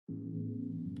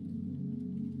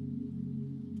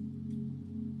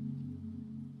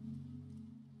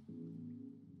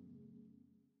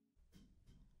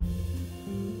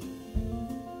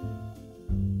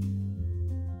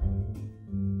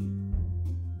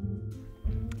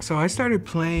So I started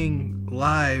playing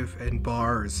live in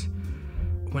bars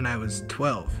when I was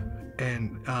 12.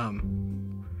 And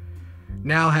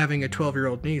now having a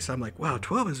 12-year-old niece, I'm like, wow,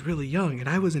 12 is really young. And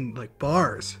I was in like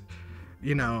bars,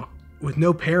 you know, with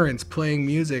no parents playing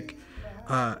music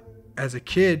as a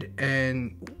kid.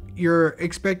 And you're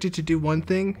expected to do one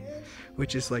thing,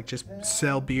 which is like just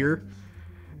sell beer.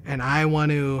 And I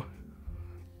want to,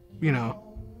 you know,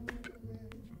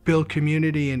 build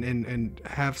community and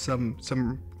have some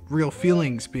real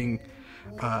feelings being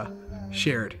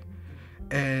shared.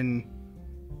 And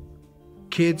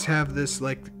kids have this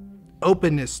like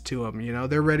openness to them, you know,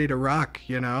 they're ready to rock,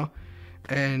 you know.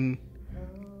 And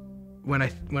when I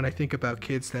think about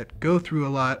kids that go through a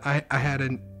lot, I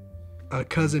had a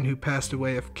cousin who passed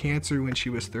away of cancer when she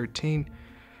was 13,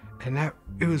 and that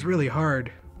it was really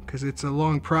hard because it's a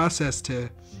long process to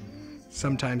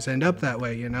sometimes end up that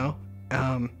way, you know.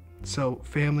 So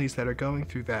families that are going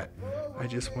through that, I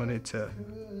just wanted to,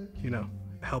 you know,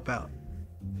 help out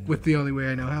with the only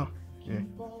way I know how. Yeah.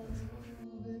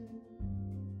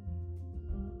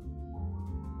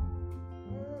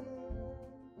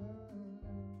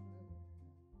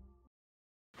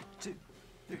 Two,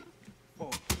 three, four.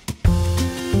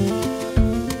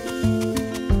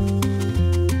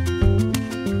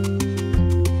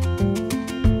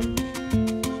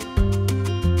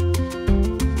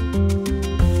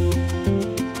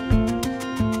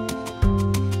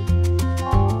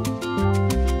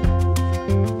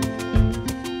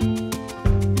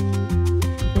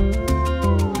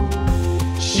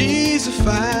 She's a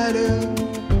fighter,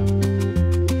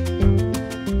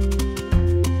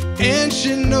 and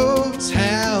she knows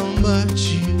how much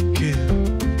you care.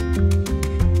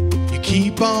 You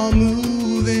keep on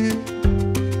moving.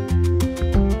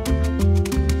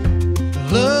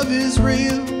 Love is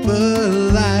real,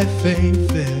 but life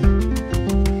ain't fair.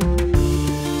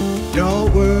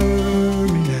 Don't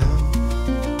worry now,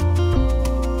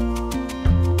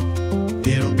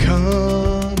 it'll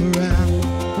come around.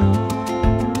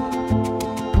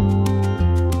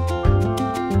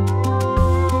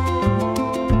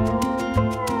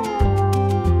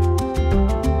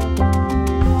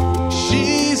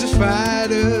 She's a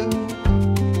fighter,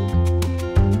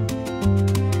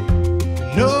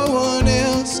 no one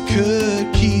else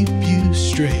could keep you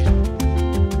straight.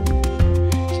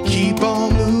 You keep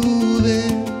on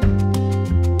moving.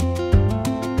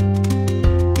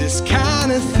 This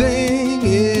kind of thing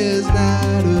is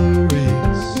not a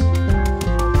race.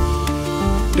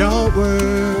 Don't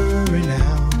worry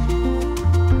now,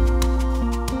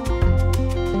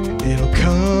 it'll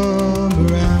come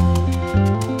around.